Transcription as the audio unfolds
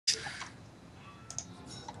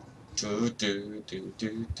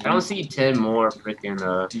I don't see Tim more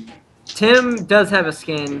freaking Tim does have a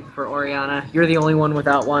skin for Oriana. You're the only one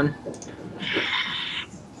without one.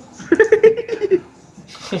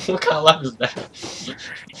 What kind of laugh is that?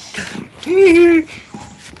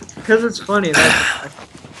 Because it's funny.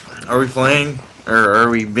 That's Are we playing? Or are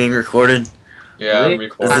we being recorded? Yeah, I'm Really?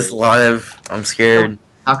 recording. Is this live? I'm scared.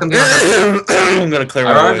 how come you don't have I'm gonna clear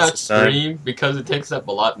I'd my rather voice not this time. stream because it takes up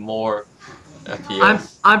a lot more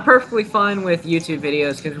FPS. I'm perfectly fine with YouTube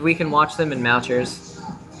videos because we can watch them in Mouchers.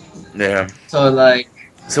 Yeah. so like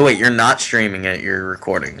So wait, you're not streaming it, you're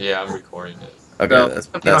recording. Yeah, I'm recording it. Okay, So, that's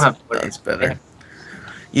you don't have Twitter. that's better.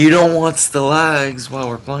 You don't want the lags while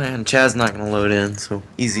we're playing. Chad's not gonna load in, so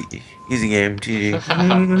easy game, GG.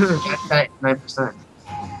 that's 9%.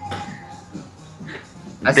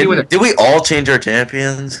 I see what Did we all change our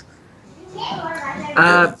champions?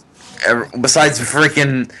 Besides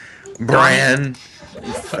freaking Bran,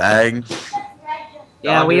 fag.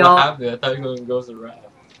 Yeah, Oh, we what all. happened? I thought he was going to go to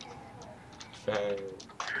Raph.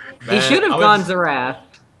 He should have gone Zerath.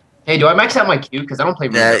 Hey, do I max out my Q? Because I don't play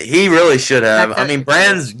Yeah, he really should have. Max I out mean, your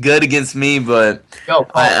Bran's good against me, but Yo,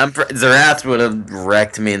 Paul, Zerath would have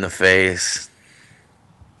wrecked me in the face.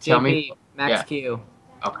 Tell JP, me. Max Yeah. Q.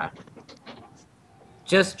 Okay.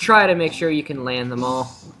 Just try to make sure you can land them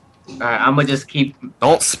all. Alright, I'm gonna just keep.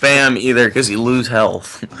 Don't spam either, because you lose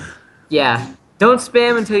health. Yeah. Don't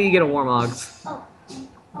spam until you get a Warmogs.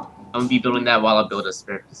 I'm gonna be building that while I build a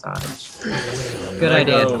spirit visage. Good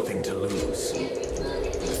idea. Nothing to lose.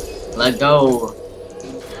 Let go.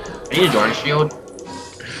 I need a Dorn shield.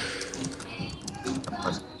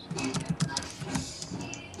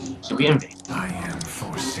 Should we invade? I am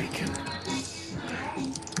forsaken.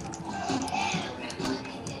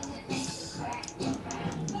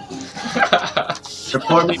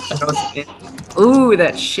 Support me for no skin. Ooh,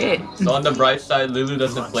 that shit. So on the bright side, Lulu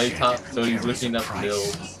doesn't play top, so he's looking up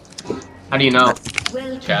builds. How do you know?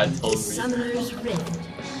 Chad told me.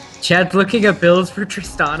 Chad's looking at builds for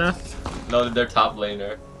Tristana. No, they're top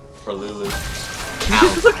laner for Lulu.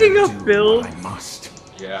 He's looking Do up builds. what I must.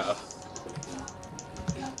 Yeah.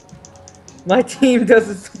 My team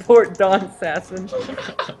doesn't support Dawn Assassin.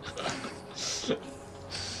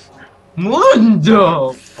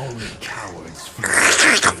 Mundo! Only cowards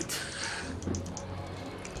feel defeat.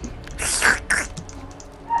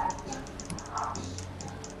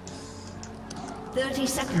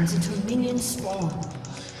 Seconds until minions spawn.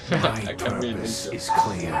 My I can read purpose this. is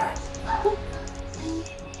clear.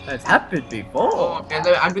 That's happened before. Oh, man,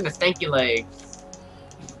 I'm doing the stanky leg.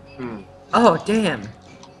 Oh, damn. You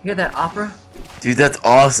hear that opera? Dude, that's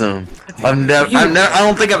awesome. I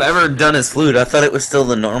don't think I've ever done his flute. I thought it was still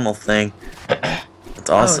the normal thing. That's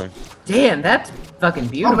awesome. Damn, that's fucking Oh,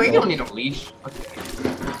 beautiful. but you don't need a leash. Okay.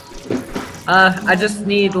 I just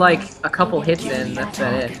need like a couple hits in, that's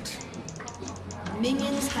about it.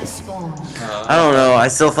 Minions have spawned. I don't know. I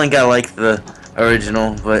still think I like the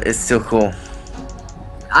original, but it's still cool.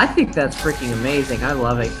 I think that's freaking amazing. I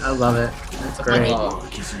love it. I love it. That's great.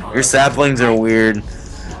 Your saplings are weird.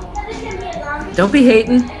 Don't be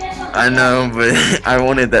hating. I know, but I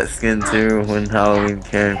wanted that skin too when Halloween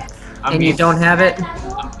came. And you don't have it?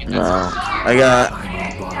 No, I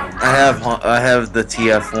have the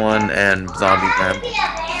TF1 and Zombie Man.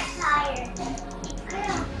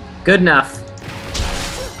 Good enough.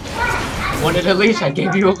 Wanted a leash, I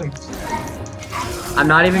gave you a leash. I'm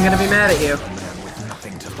not even gonna be mad at you.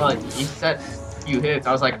 Nothing to Fun, you said few hits.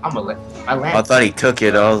 I was like, I'm gonna let my I last. thought he took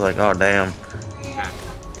it. I was like, oh damn.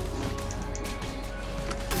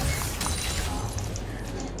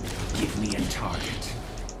 give me a target.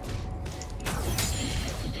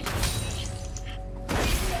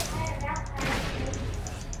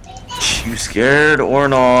 You scared or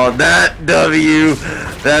not? That W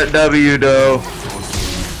though.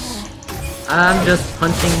 I'm just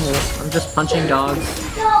punching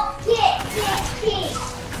dogs.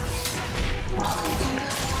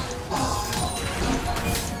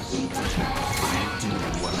 Do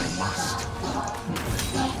what I must.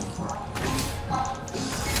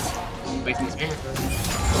 Wasting his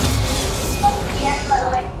hand.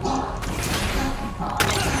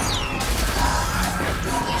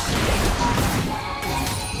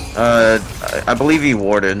 I believe he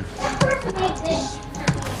warded.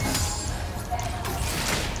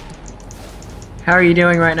 How are you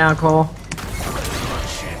doing right now, Cole?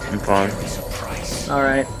 I'm fine.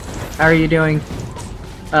 Alright. How are you doing,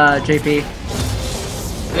 JP?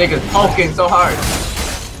 Nigga's poking so hard.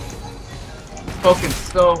 Poking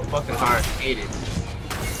so fucking hard. Hate it.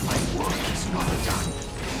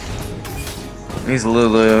 He's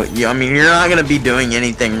Lulu. Yeah, I mean, you're not gonna be doing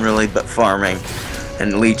anything really but farming.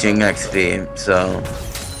 and leeching XP. So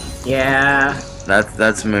Yeah.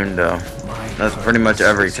 that's Mundo. That's pretty much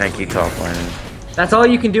every tanky top lane. That's all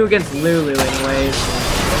you can do against Lulu, anyways.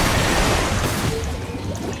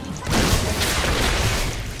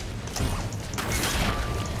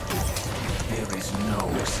 There is no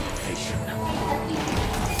salvation.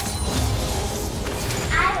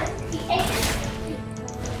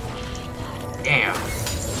 Damn.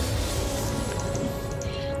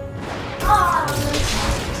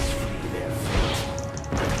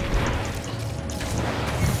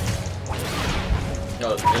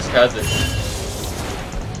 Yo, this guy's a...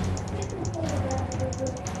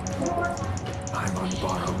 I'm on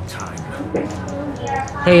borrowed time.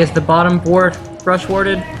 Hey, is the bottom board brush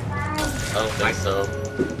warded? I don't think so.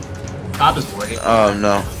 Top is warded. Oh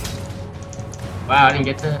no, Wow, I didn't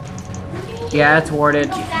get that. Yeah, it's warded.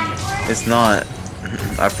 it's not.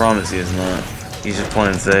 I promise you, it's not. He's just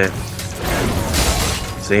playing safe.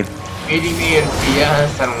 See? Feeding me and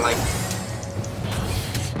BS, I don't like it.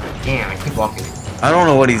 Damn, I keep walking. I don't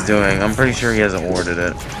know what he's doing. I'm pretty sure he hasn't warded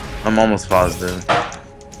it. I'm almost positive.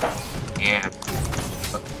 Damn.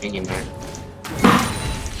 Fucking minion there.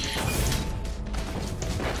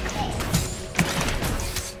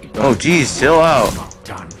 Oh geez, chill out. Not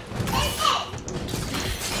done.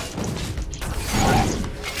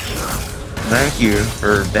 Thank you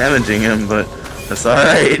for damaging him, but that's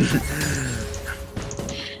alright.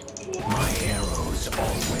 My arrows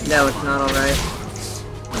always. No, it's not alright.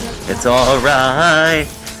 It's alright.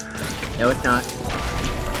 No, it's not.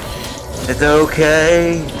 It's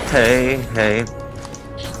okay. Hey, hey.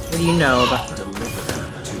 What do you know about Deliver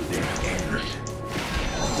them to their end.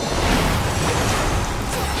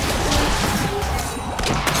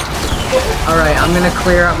 Alright, I'm gonna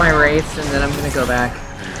clear up my wraiths and then I'm gonna go back.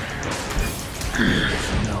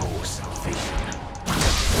 No salvation.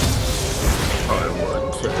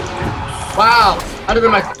 Wow! How did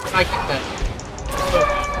I get that?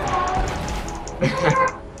 I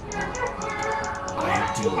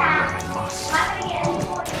do what I must.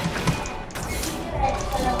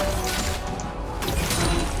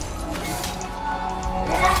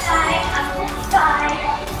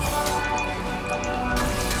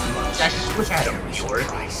 I just wish I had a sword.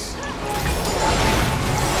 Price.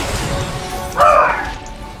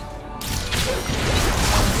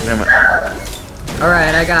 Damn it.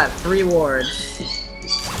 Alright, I got 3 wards.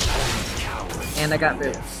 And I got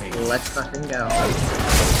boots. Let's fucking go.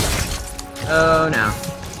 Oh no.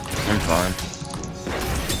 I'm fine.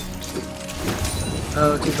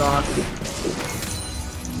 Oh, too off.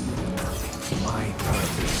 My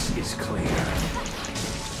purpose is clear.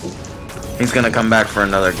 He's gonna come back for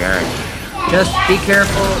another gank. Just be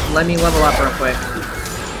careful. Let me level up real quick.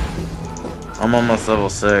 I'm almost level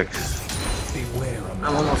 6. Beware a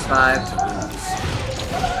I'm almost 5.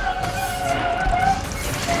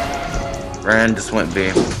 Rand just went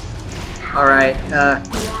B. Alright,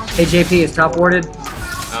 hey JP, is top warded? No.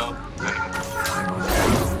 I'm on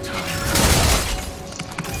borrowed time.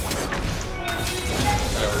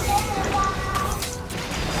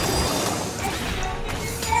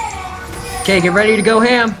 Okay, get ready to go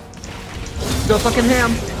ham. Go fucking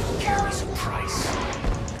ham. Carries a price.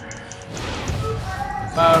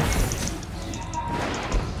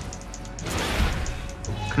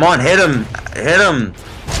 Come on, hit him! Hit him!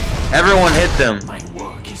 Everyone hit them. My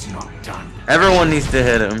work is not done. Everyone needs to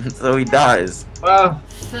hit him so he dies.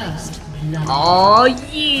 First blood. Oh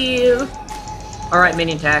yeah. Alright,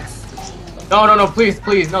 minion tax. No, please,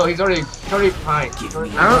 no, he's already behind. Give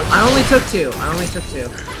me I only took 2. I only took 2.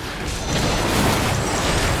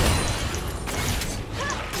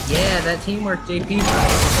 Yeah, that teamwork, JP.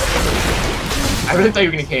 I really thought you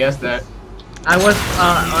were gonna KS that. I was,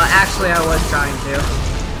 actually I was trying to.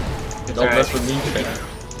 It's Don't mess alright. with me, man.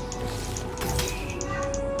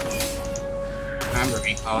 I'm a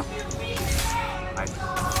recall.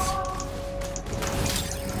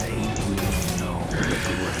 They will know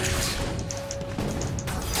regret.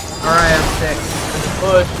 Alright, I'm 6.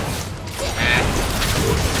 Push. Yeah.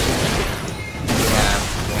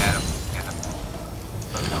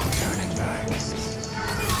 No turning back. This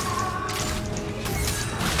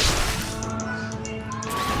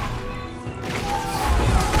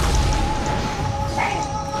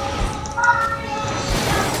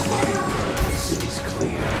is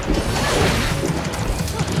clear.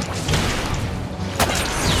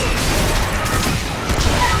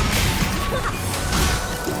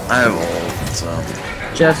 I have ult, so.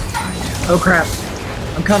 Just, oh crap.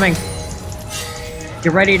 I'm coming.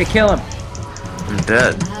 Get ready to kill him. I'm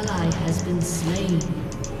dead. Ally has been slain.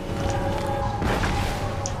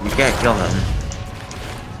 You can't kill him.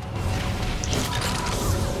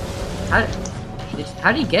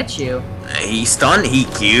 How'd he get you? He stunned, he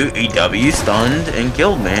W stunned and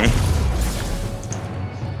killed me.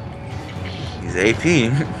 He's AP.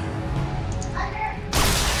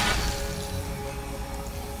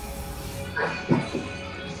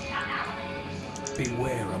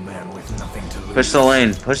 Beware a man with nothing to lose. Push the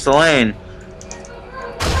lane, push the lane.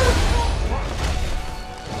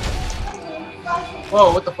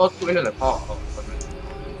 Whoa, what the fuck? Who into the call? Oh,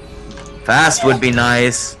 Fast would be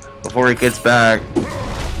nice before he gets back.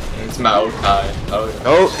 It's Maokai.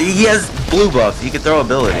 Oh, he has blue buff. He can throw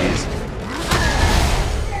abilities.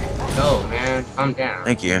 no, man, calm down.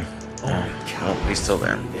 Thank you. Oh, he's still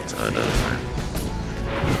there. So it doesn't matter.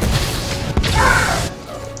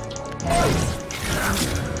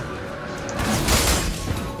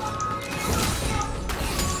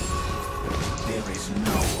 There is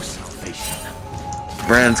no salvation.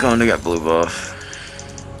 Brand's going to get blue buff.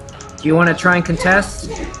 Do you want to try and contest?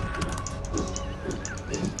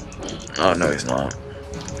 Oh, no, he's not.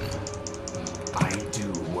 I do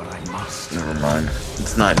what I must. Never mind.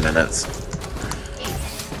 It's 9 minutes.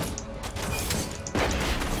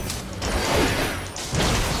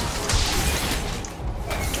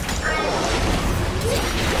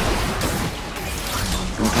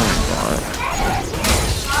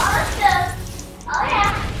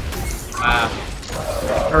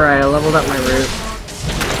 Alright, I leveled up my root.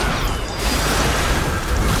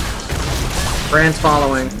 Brand's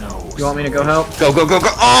following. You want me to go help? Go, go, go, go!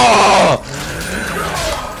 Oh!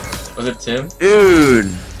 Was it Tim? Dude!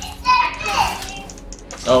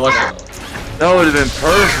 Oh, what's it? That would have been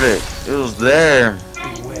perfect. It was there.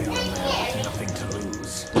 Beware a man with nothing to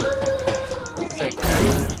lose.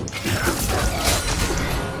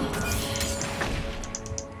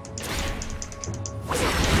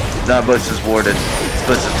 That bush is warded. This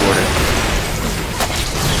bush is warded.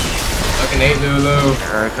 Fucking A Lulu.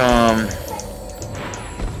 Here I come.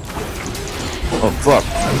 Oh, fuck.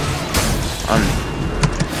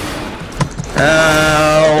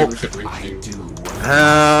 Help! We should reach you.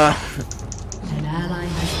 Help! An ally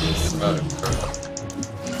has been slain.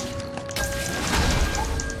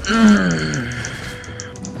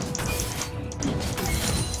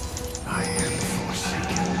 I am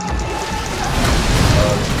forsaken.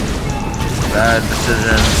 Bad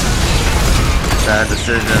decisions. Bad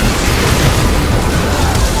decisions.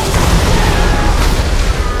 Slain.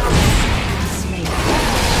 An ally has been slain.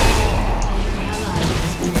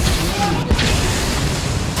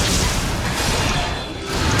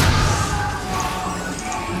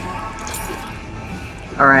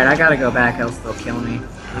 Alright, I gotta go back, else they'll kill me.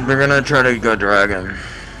 They're gonna try to go dragon.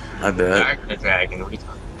 I bet. Back the dragon. What are you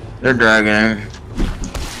talking They're dragoning.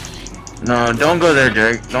 No, don't go there,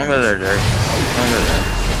 Jake. Don't go there, Jake. Don't go there.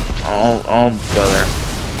 I'll go there.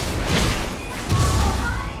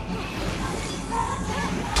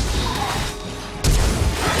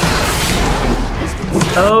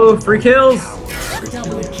 Oh, 3 kills!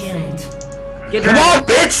 Double kill. Get Come dragged. on,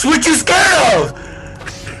 bitch! What you scared of?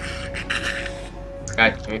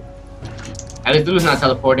 about? Gotcha. At least Lulu's not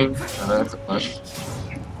teleporting. That's a plus.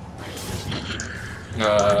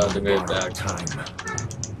 They made it back. Time.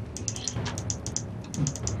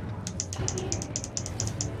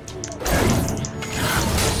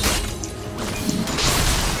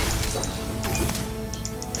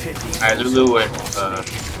 Alright, Lulu went,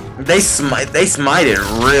 They smited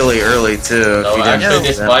really early too. No, if you didn't actually, they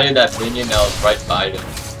notice that. spotted that minion that was right by them.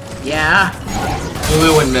 Yeah.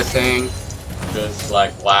 Lulu went missing. Just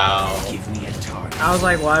like, wow. Give me a target. I was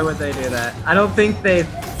like, why would they do that? I didn't think they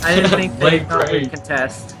Blame thought Craig. we'd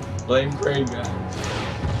contest. Blame Craig, guys.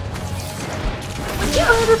 Yeah,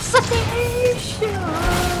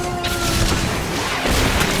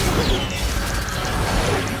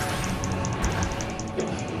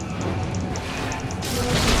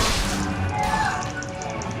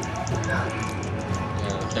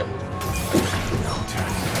 can't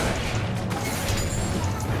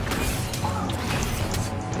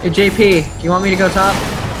Hey, JP, do you want me to go top?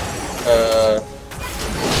 Why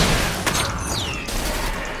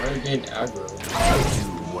are you getting aggro?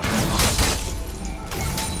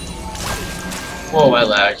 Whoa, I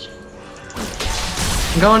lagged.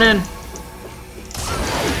 I'm going in.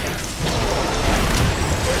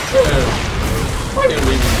 Why didn't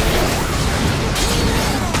we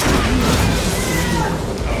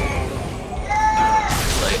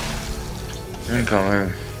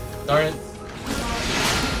Incoming. darn it?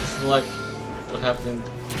 This is like what happened.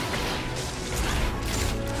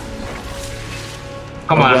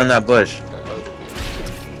 Come Go in on. that bush.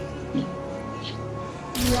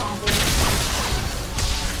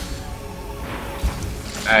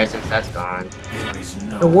 Alright, since that's gone. There is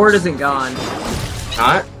no The ward isn't gone.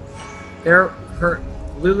 Not?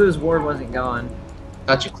 Lulu's ward wasn't gone.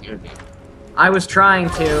 Thought you cleared me. I was trying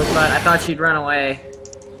to, but I thought she'd run away.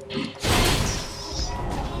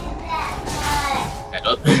 Head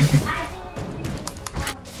up.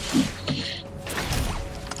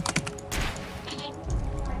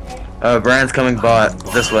 Brand's coming bot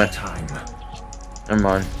this way. time. Never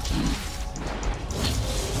mind.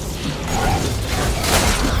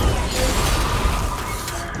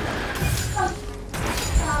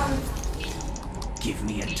 Give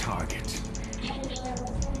me a target.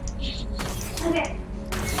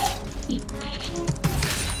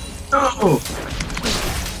 No!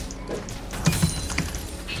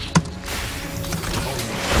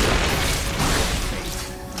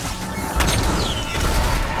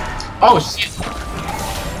 Oh shit!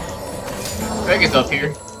 Craig is up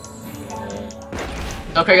here.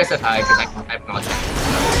 No, Craig said hi because I acknowledged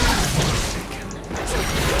him.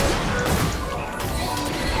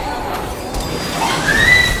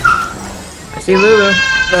 I see Lulu.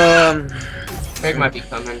 Craig might be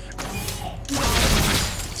coming.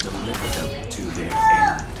 Deliver them to their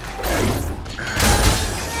end.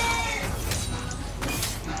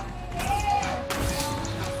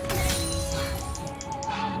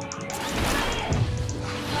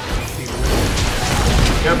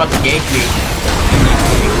 You're about to gank me.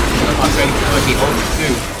 I'm about ready for the ult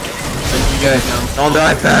too. But you guys know. Don't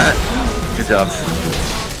die, Pat. Good job.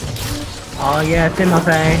 Oh yeah,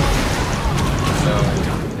 Timothy.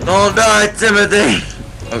 Don't die, Timothy.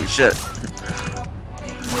 Oh shit.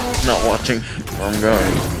 Not watching where I'm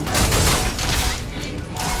going.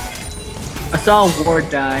 I saw a ward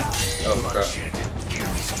die. Oh crap. Bloodshed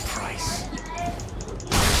carries a price.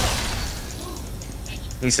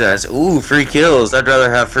 He says, "Ooh, free kills. I'd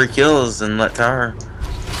rather have free kills than let tower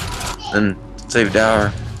than save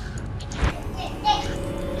tower."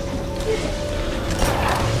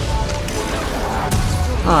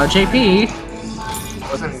 Oh, JP.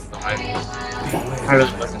 Wasn't I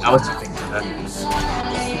really wasn't. I was just thinking that.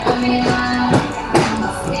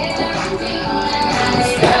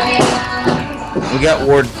 We got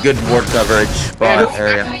good ward coverage, bot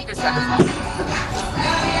area.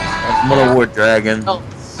 I'm gonna ward dragon.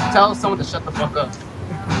 Tell someone to shut the fuck up.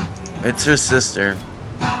 It's her sister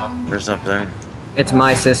or something. It's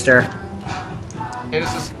my sister. Hey,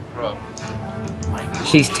 this is bro.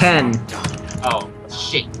 She's 10. Oh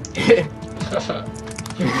shit.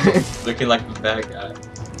 Looking like the bad guy.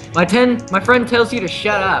 My friend tells you to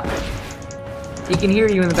shut up. He can hear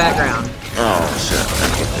you in the background. Oh shit!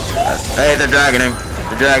 Hey, they're dragging him.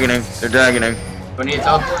 They're dragging him. They're dragging him. Do I need to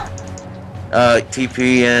teleport?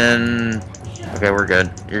 TP and. Okay, we're good.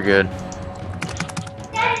 You're good. Are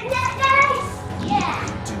you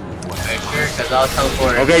sure? Cause I'll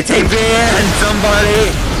teleport. Okay, TP in somebody.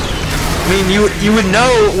 I mean, you would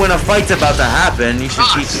know when a fight's about to happen. You should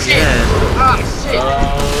TP shit. in. Ah shit. Oh,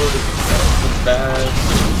 that's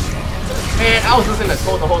Man, I was listening to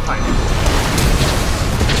Soul the whole time.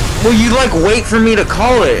 Well, you like wait for me to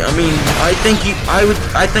call it. I mean, I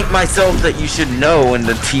think myself that you should know when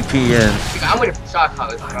to TP in. I'm waiting for shot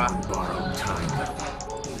callers, bro. Borrowed time.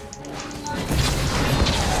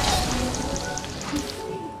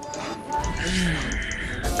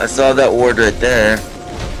 I saw that ward right there.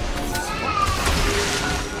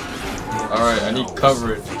 alright, I need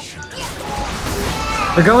coverage.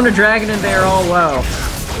 They're going to Dragon and they're all low.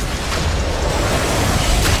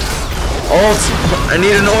 Ult! I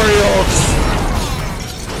need an Ori ult!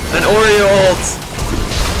 An Ori ult!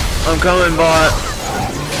 I'm coming, bot.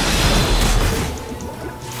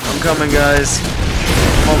 I'm coming, guys.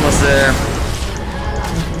 Almost there.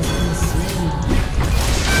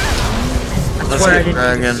 Let's Swear I get didn't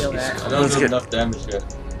Dragon. feel that. I don't Let's do get- enough damage yet.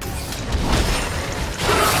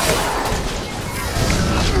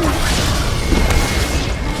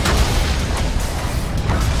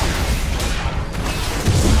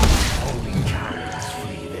 Only cowards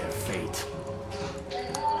flee their fate.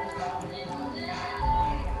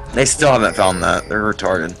 They still haven't found that. They're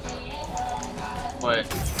retarded. What?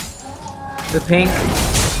 The pink.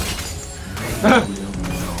 No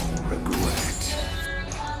regret.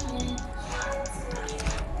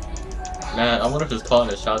 Man, I wonder if it's calling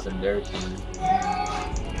the shots in their team.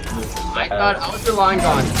 I thought I was relying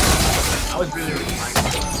on. I was really relying on.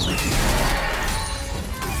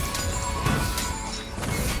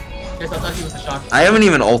 Guess I thought he was a shot. I haven't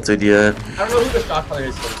even ulted yet. I don't know who the shot caller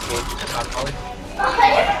is for this game. Is it shot caller?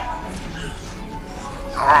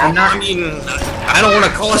 I mean, I don't want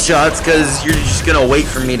to call shots because you're just gonna wait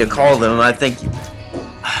for me to call them. I think.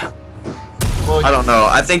 Well, Well, I don't know.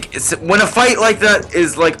 I think it's when a fight like that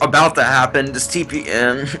is like about to happen, just TP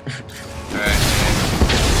in. Alright.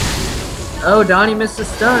 Oh, Donny missed a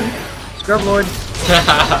stun. Scrub Lord.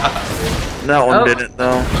 That one Oh. didn't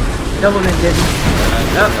though. Doublemint didn't.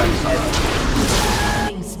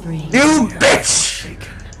 Killing spree. You bitch!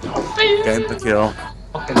 Game the kill.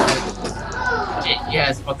 Fucking yeah,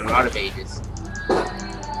 it's fucking lot of ages.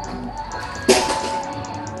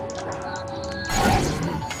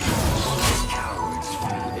 Cowards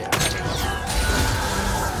flee their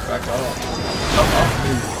fate. Back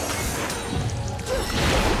off.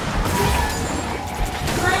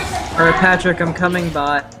 Alright, Patrick, I'm coming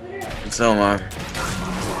bot. So am I.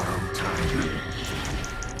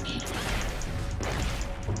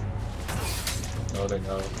 No, they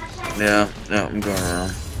know. Yeah, no, I'm going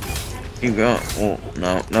around. You go. Oh,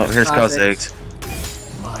 no, here's Classic.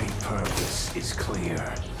 Cossack. My purpose is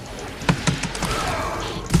clear.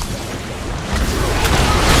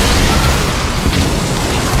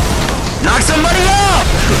 Knock somebody up!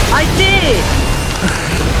 I did!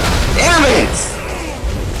 Damn it!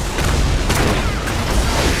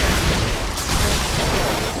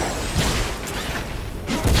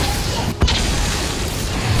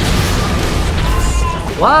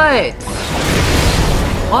 What?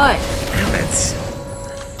 What? Damn it.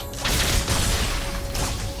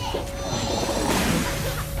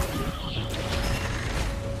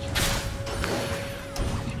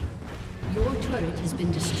 Your turret has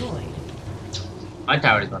been destroyed. My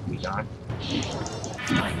tower is about to be gone.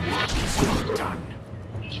 My work is not done.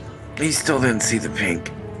 He still didn't see the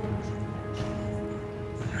pink.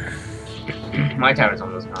 My tower is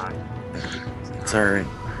almost gone. Sorry.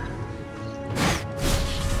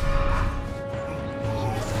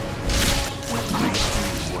 I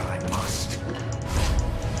do what I must.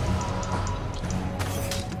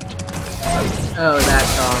 Oh, that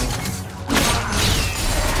song.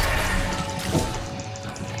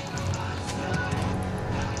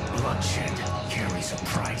 Bloodshed carries a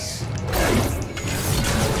price.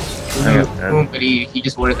 But he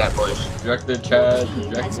just wanted that push. Rejected Chad. Has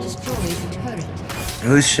Rejected. destroyed the turret.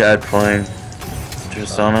 Who's Shad playing?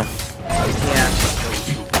 Tristana? Yeah.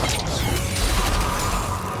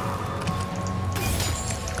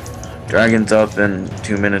 Dragon's up in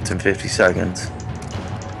 2 minutes and 50 seconds.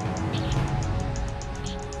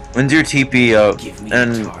 When's your TP up? Give me a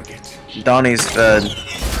And target. Donnie's fed.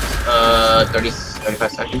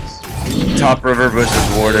 35 seconds. Top River Bush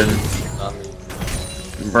is warded. Not me.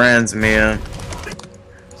 Brand's Mia.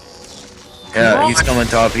 Yeah, he's coming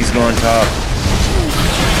top. He's going top.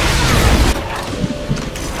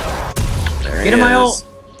 There Get he him my is. ult.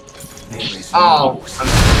 There is Oh! no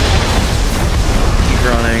Keep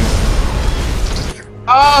running.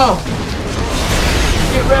 Oh!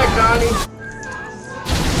 Get wrecked, Donny!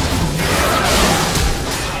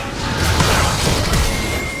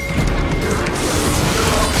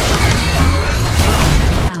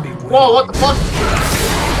 Whoa, what the fuck?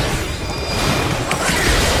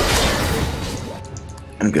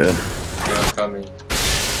 I'm good. Yeah, I'm coming.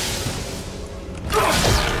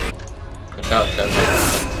 Watch out,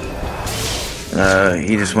 Chad.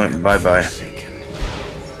 He just went bye-bye.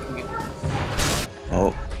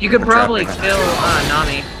 Oh. You could we're probably trapping kill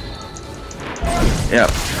Nami. him. Yeah.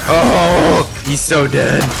 Oh, he's so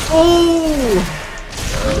dead. Oh!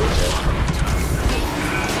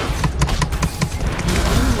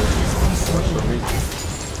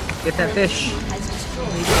 Get that fish. Has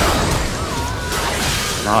destroyed.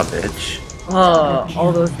 Nah, bitch. Oh,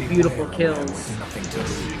 all those beautiful kills. nothing to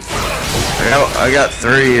lose. I got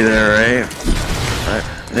 3 there, right?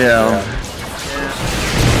 Yeah.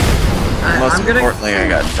 Most I'm gonna. importantly, I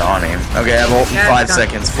got Donny. Okay, I have ult in Yeah, 5 Don-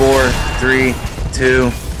 seconds. 4, 3,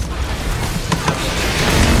 2.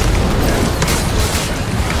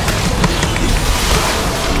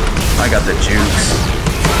 I got the jukes.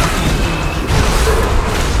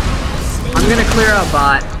 I'm gonna clear out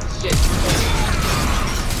bot. Shit.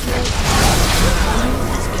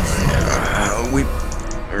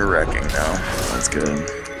 We're wrecking now. That's good.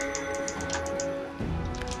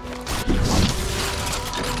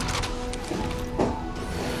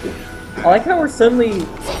 I like how we're suddenly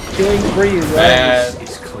doing free, right? Man,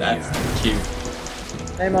 It's clear. that's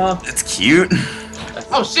cute. Hey, Ma. It's cute.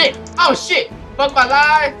 Oh shit! Oh shit! Fuck my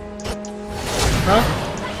life! Huh?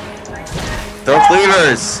 Throw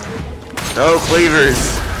cleavers. Throw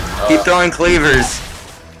cleavers. Keep throwing cleavers.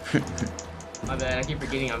 My bad, I keep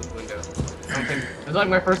forgetting I'm window. It's like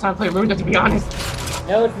my first time playing Windows, to be honest.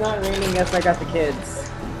 No, it's not raining. Yes, I got the kids.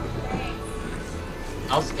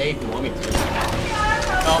 I'll stay if you want me to.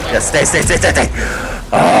 Oh, Yeah, stay.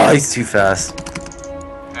 Oh, he's too fast.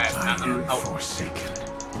 Alright, I'm to help. Forsaken.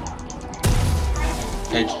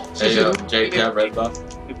 Hey, Jay, can I have red buff?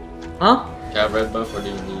 Huh? Can I have red buff, or do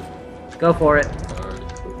you need? Go for it.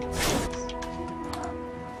 Alright, cool.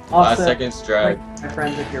 Also, 5 seconds drag. my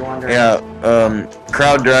friends, if you're wondering. Yeah,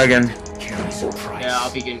 crowd dragon. Carries a price. Yeah,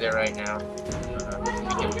 I'll be getting there right now.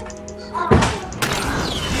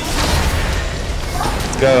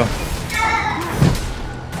 Let's go.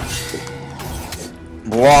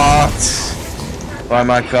 Blocked by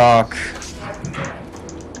my cock.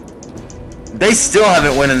 They still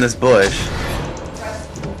haven't went in this bush.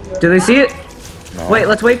 Do they see it? No. Wait,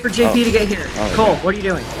 let's wait for JP Oh. to get here. Oh, Cole, okay. what are you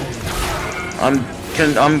doing?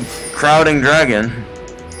 I'm crowding dragon.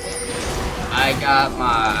 I got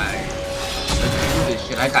my. Let's do this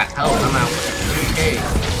shit. I got help. I'm out with 3K.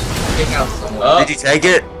 Take out someone. Oh. Did you take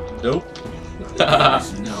it? Nope.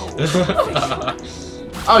 There's no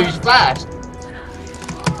Oh, you splashed.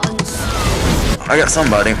 I got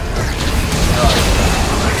somebody.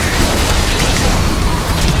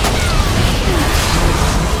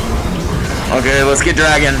 Okay, let's get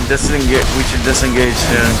dragon. Disengage. We should disengage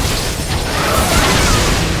soon.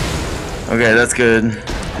 Okay, that's good.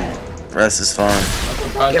 Rest is fine. I'm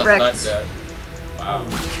surprised Get I'm wrecked. not dead. Wow.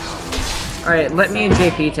 Alright, let me and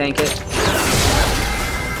JP tank it.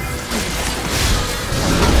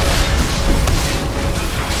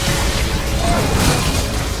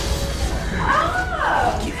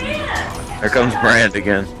 Here comes Brand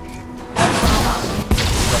again.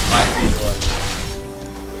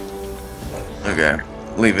 Okay,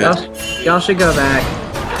 leave it. Y'all should go back.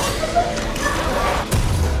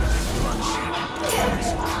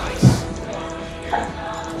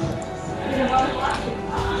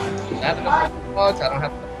 I don't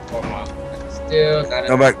have to perform well. Still got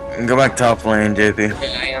it. Go back top lane, JP.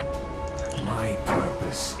 Yeah, I am. My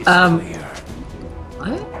purpose is Um, clear.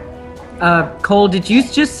 What? Cole, did you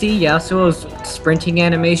just see Yasuo's sprinting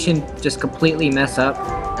animation just completely mess up?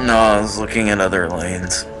 No, I was looking at other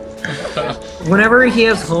lanes. Whenever he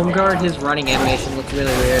has home guard, his running animation looks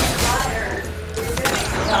really weird.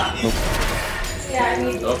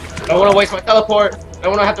 Oh, I don't want to waste my teleport. I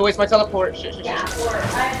don't want to have to waste my teleport. Shit.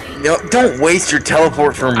 Yo, don't waste your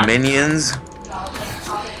teleport for minions.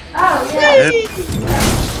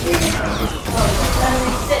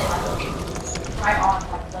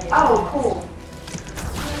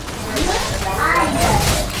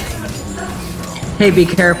 Hey, be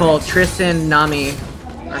careful. Tristan, Nami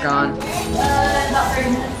are gone.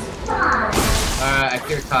 I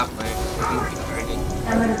cleared top lane.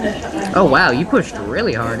 Oh wow, you pushed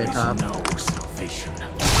really hard at top. No salvation.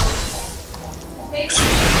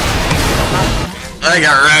 I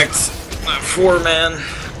got wrecked. 4-man.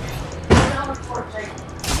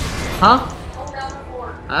 Huh?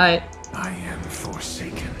 Alright. I am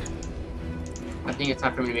forsaken. I think it's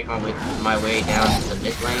time for me to make my way down to the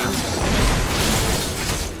mid lane.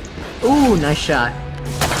 Ooh, nice shot.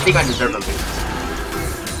 I think I deserve a boost.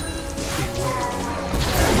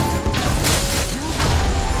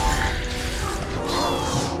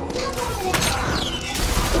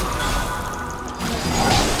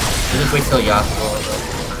 Just wait till Yasuo.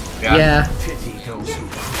 Yeah. Pity those who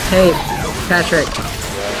Hey, Patrick.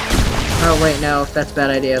 Oh wait, no, that's a bad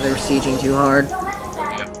idea. They're sieging too hard.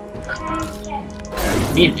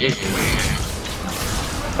 Need vision.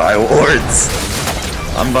 Buy wards.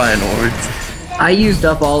 I'm buying wards. I used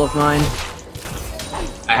up all of mine.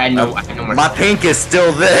 I had no more. My pink is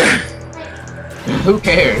still there. Who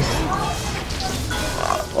cares?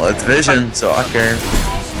 Well, it's vision, so I care.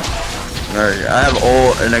 Alright, I have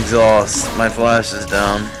ult and exhaust. My flash is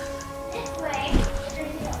down.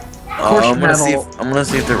 course you I'm gonna have see. ult. I'm gonna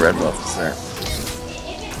see if the red buff is there.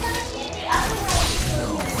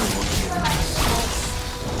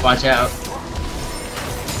 Watch out.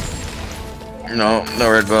 No, no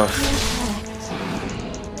red buff.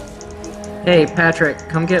 Hey, Patrick,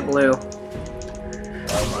 come get blue.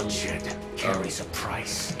 bloodshed carries a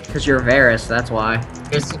price. Cause you're Varus, that's why.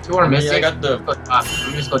 There's 2 are missing. I got the. Go top.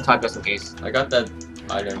 I'm just go top just in case. I got that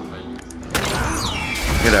item. I used.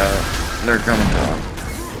 Get out. They're coming down.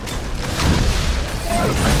 I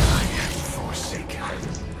am forsaken.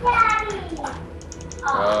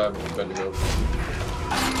 I'm gonna go.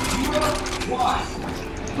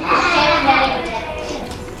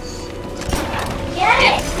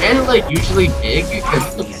 And like usually big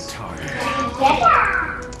because Be a target.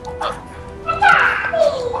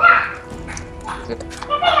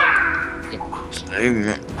 Save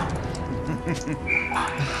me.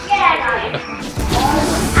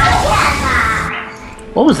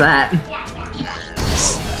 What was that?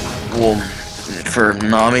 Well, for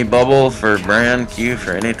Nami bubble, for brand Q,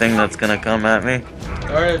 for anything that's gonna come at me.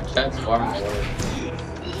 Alright, chat's farming water.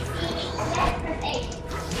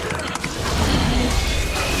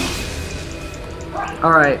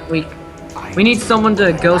 Alright, we need someone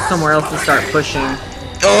to go somewhere else and start pushing.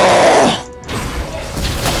 Oh!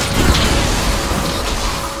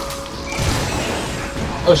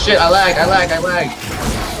 Oh shit, I lagged.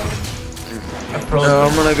 No,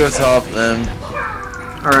 I'm gonna go top then.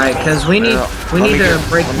 Alright, because we need to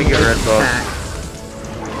break let me get red buff. attack.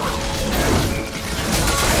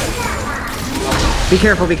 Be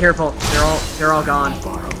careful, be careful. They're all gone.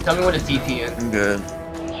 Tell me when to TP in. I'm good.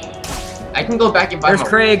 I can go back and buy There's my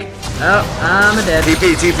Craig. Oh, I'm a dead.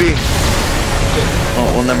 TP. Oh,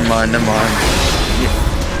 well, never mind.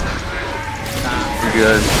 You're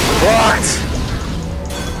good. What?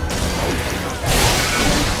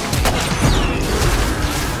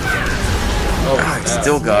 Oh, I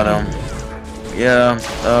still got him. Yeah,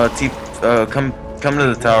 come to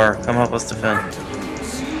the tower. Come help us defend.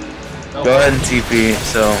 Oh. Go ahead and TP,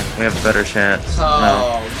 so we have a better chance. No.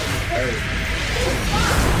 Oh.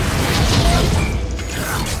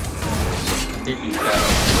 TP's down.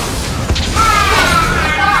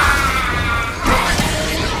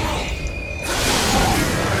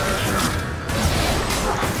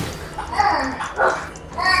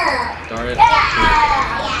 Darn it.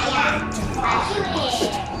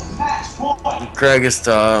 Craig is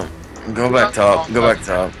top. Go back top.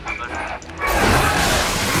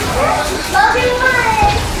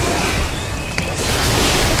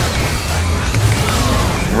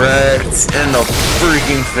 Wrecked in the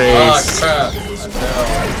freaking Oh face. crap.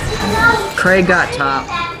 Craig got top.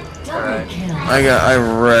 Alright. I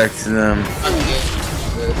wrecked them.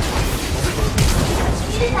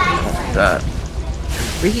 That.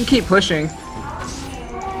 We can keep pushing.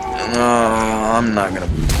 No, I'm not gonna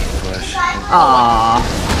push. Aww.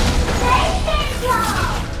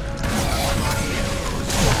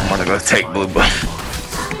 I'm gonna go take blue buff.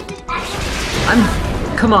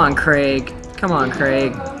 Come on, Craig.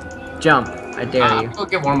 Jump. I dare you. Go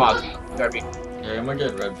get warm up. Darby. Yeah, I'm gonna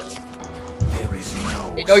get red buff. There is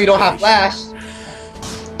no You know you don't have flash.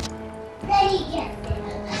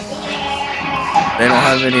 They don't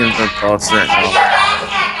have any of the thoughts right now.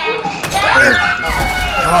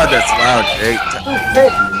 God, that's loud, Jake.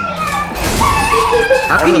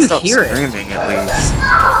 How I'm can gonna you stop hear it? screaming at least.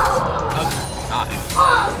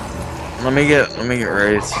 Let me get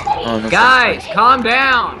raised. Oh, no, Guys, calm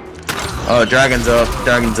down. Oh, dragon's up.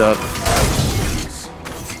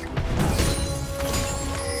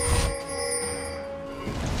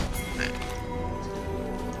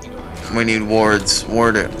 We need wards.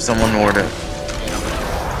 Ward it. Someone ward it.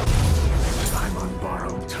 I'm on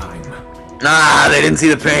borrowed time. Nah, they didn't see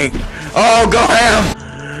the pink. Oh, go ham!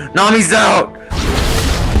 Nami's out!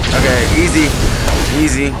 Okay, easy.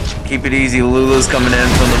 Keep it easy. Lulu's coming in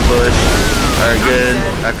from the bush. Alright, good.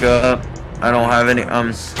 Back up. I don't have any.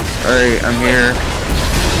 Alright, I'm here.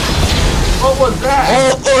 What was that?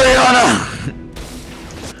 Oh, Oriana!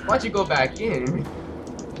 Why'd you go back in?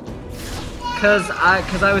 Cause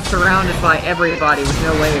I was surrounded by everybody with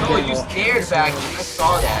no way of Oh, getting you scared back. I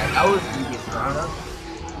saw that. That was you get surrounded.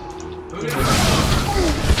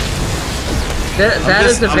 That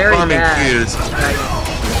is a very I'm bad. confused.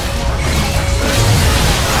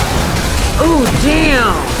 Oh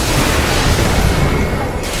damn!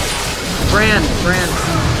 Brand.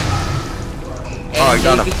 Oh, I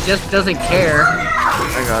got JP him. just doesn't care.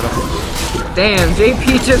 I got him. Damn,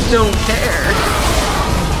 JP just don't care.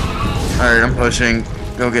 Alright, I'm pushing.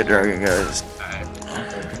 Go get dragon, guys.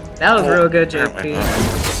 That was real good, JP.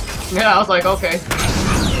 Yeah, I was like, okay.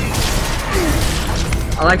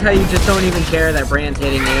 I like how you just don't even care that Brand's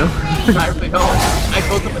hitting you. I really don't. I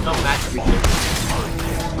built up enough match for you.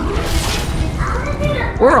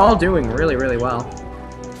 We're all doing really, really well.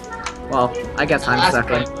 Well, I guess I'm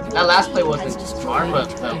second. That last play wasn't smart,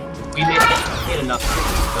 but we didn't hit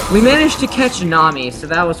enough. We managed to catch Nami, so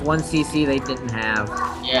that was one CC they didn't have.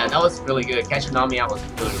 Yeah, that was really good. Catching Nami out was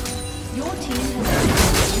good. Your team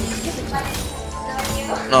has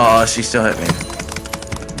Oh, she still hit me.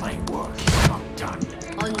 My work is not done.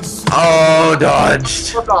 Oh, dodged.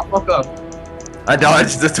 Fuck off. I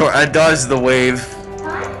dodged the wave.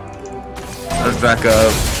 Let's back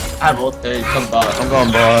up. I have ult. Hey, come back. I'm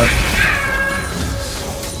going bot.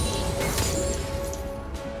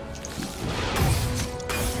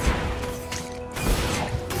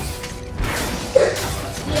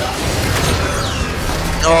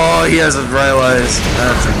 Oh, he has a realize.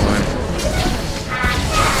 That's annoying.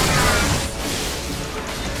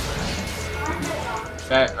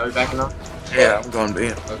 Are we backing up? Yeah, I'm going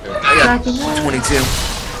B. Okay. I got 22.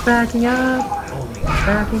 Backing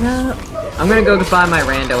up. I'm gonna go buy my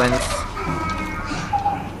randoins.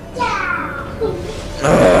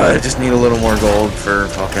 I just need a little more gold for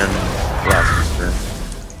fucking Blaster.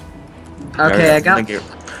 Okay, I got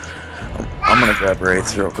I'm gonna grab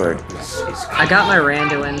wraiths real quick. my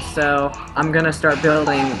randoins, so I'm gonna start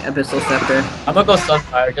building Abyssal Scepter. I'm gonna go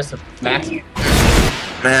Sunfire just to max.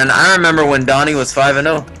 Man, I remember when Donny was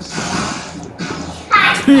 5-0.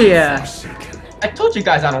 Yeah. I told you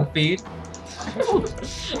guys I don't feed.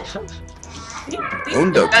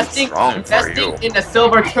 Investing In the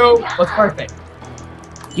silver too was perfect.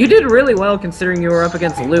 You did really well considering you were up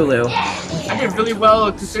against Lulu. I did really well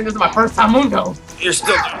considering this is my first time Mundo. You're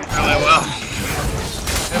still doing really well.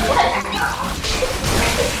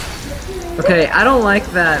 Okay, I don't like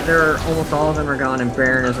that almost all of them are gone and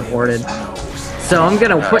Baron is aborted. So I'm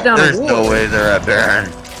gonna put down There's a wall. no way they're at Baron.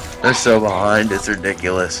 They're so behind, it's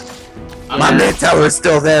ridiculous. My mid tower is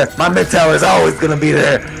still there. My mid tower is always gonna be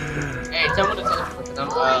there. Hey, tell me to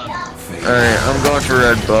Alright, I'm going for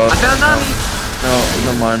red buff. I found Nami! No,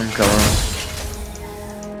 never mind, I'm coming.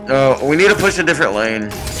 No, we need to push a different lane.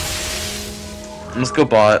 Let's go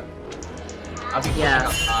bot.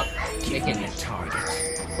 Yeah. Chicken.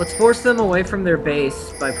 Let's force them away from their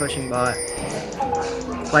base by pushing bot.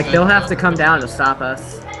 Like, they'll have to come down to stop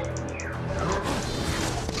us.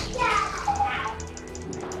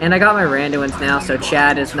 And I got my randoins now, so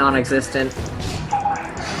Chad is non-existent.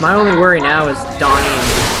 My only worry now is Donny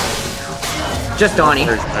and... Just Donny.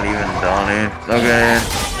 There's not even Donny. Okay.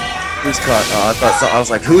 Who's caught? Oh, I thought so. I was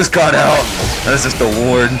like, who's caught out? That's just a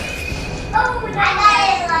ward.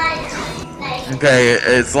 Okay,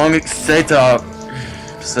 as long as stay top.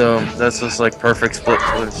 So that's just like perfect split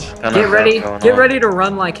push. Get ready to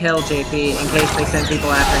run like hell, JP, in case they send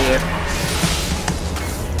people after you.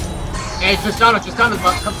 Hey, Tristana's come.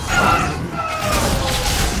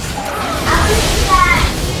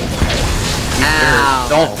 Ow.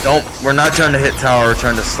 Don't. We're not trying to hit tower. We're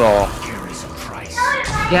trying to stall.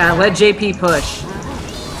 Yeah, let JP push.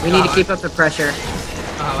 We need to keep up the pressure.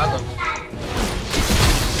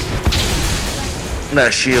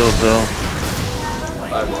 That shield though.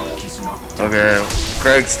 Okay,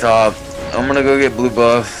 Craig's top. I'm gonna go get blue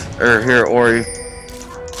buff. Or here, Ori.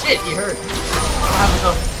 Shit, you hurt.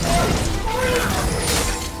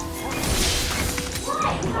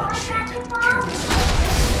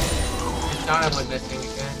 Tristana was missing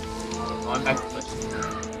again. Oh, I'm back to push.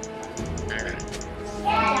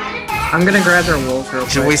 I'm gonna grab their wolves real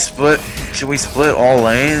quick. Should we split all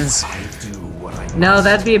lanes? No,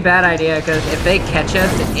 that'd be a bad idea, because if they catch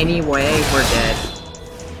us in any way, we're dead.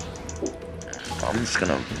 I'm just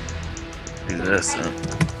gonna do this then.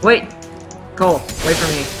 Wait! Cole, wait for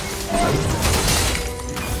me.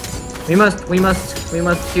 We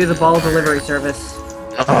must do the ball delivery service.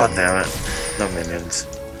 Oh, damn it. No minions.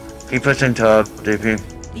 Keep pushing top, JP.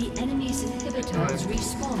 The enemy's inhibitor has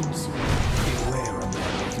respawned soon. Beware of them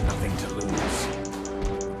with nothing to lose.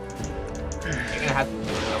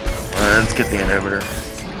 Let's get the inhibitor.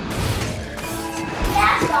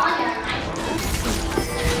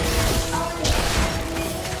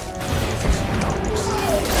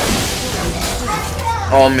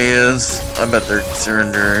 All Mia's. I bet they're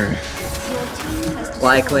surrendering.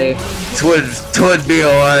 Likely. Twould be a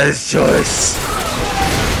wise choice.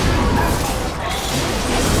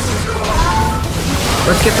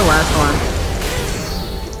 Let's get the last one.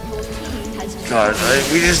 God,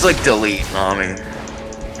 we just like delete Nami.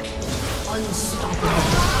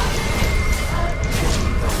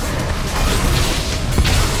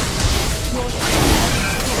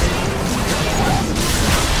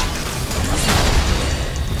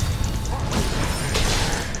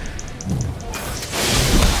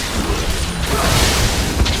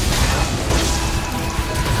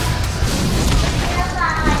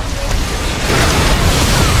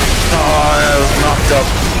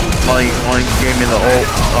 One gave me the ult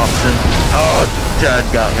option. Oh, Chad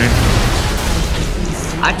got me.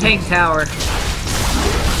 I tank tower.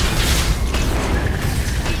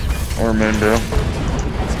 Or Mundo.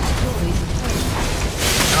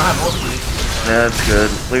 Yeah, that's good.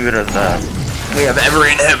 Leave it at that. We have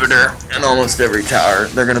every inhibitor and almost every tower.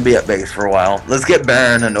 They're gonna be at base for a while. Let's get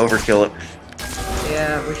Baron and overkill it.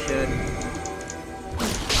 Yeah, we should.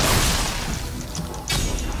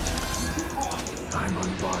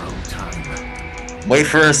 Wait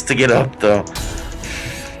for us to get up, though.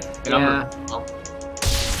 Yeah.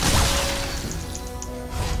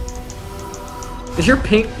 Is your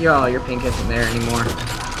pink? Yo, your pink isn't there anymore.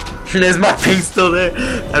 Is my pink still there?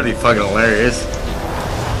 That'd be fucking hilarious.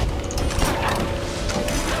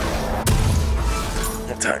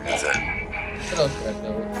 What time is it?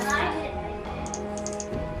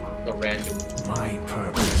 random. My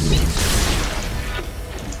purpose.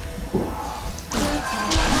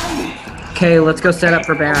 Okay, let's go set up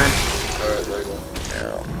for Baron. Alright, there you go.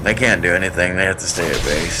 Yeah, they can't do anything. They have to stay at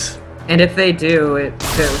base. And if they do,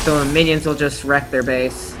 the minions will just wreck their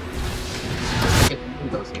base. It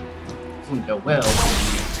wouldn't go well.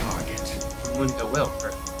 Target. It wouldn't go well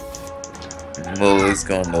for Lily's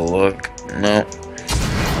going to look. No.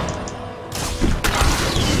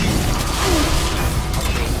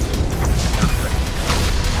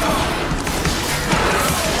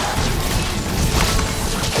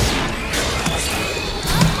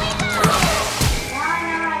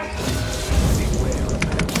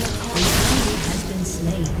 Has been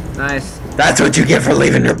slain. Nice. That's what you get for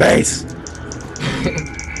leaving your base.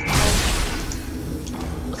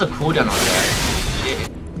 What's the cooldown on that? Shit.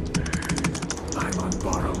 I'm on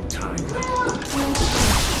borrowed time.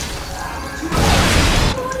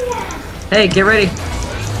 Hey, get ready.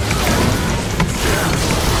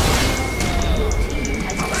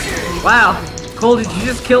 Wow. Cole, did you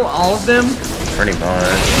just kill all of them? Pretty much.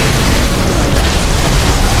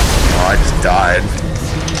 Oh, I just died.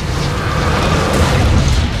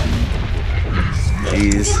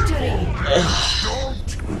 Jeez.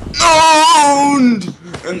 Owned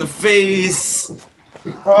in the face.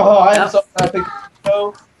 Oh, I am so happy.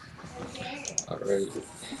 No. Alright.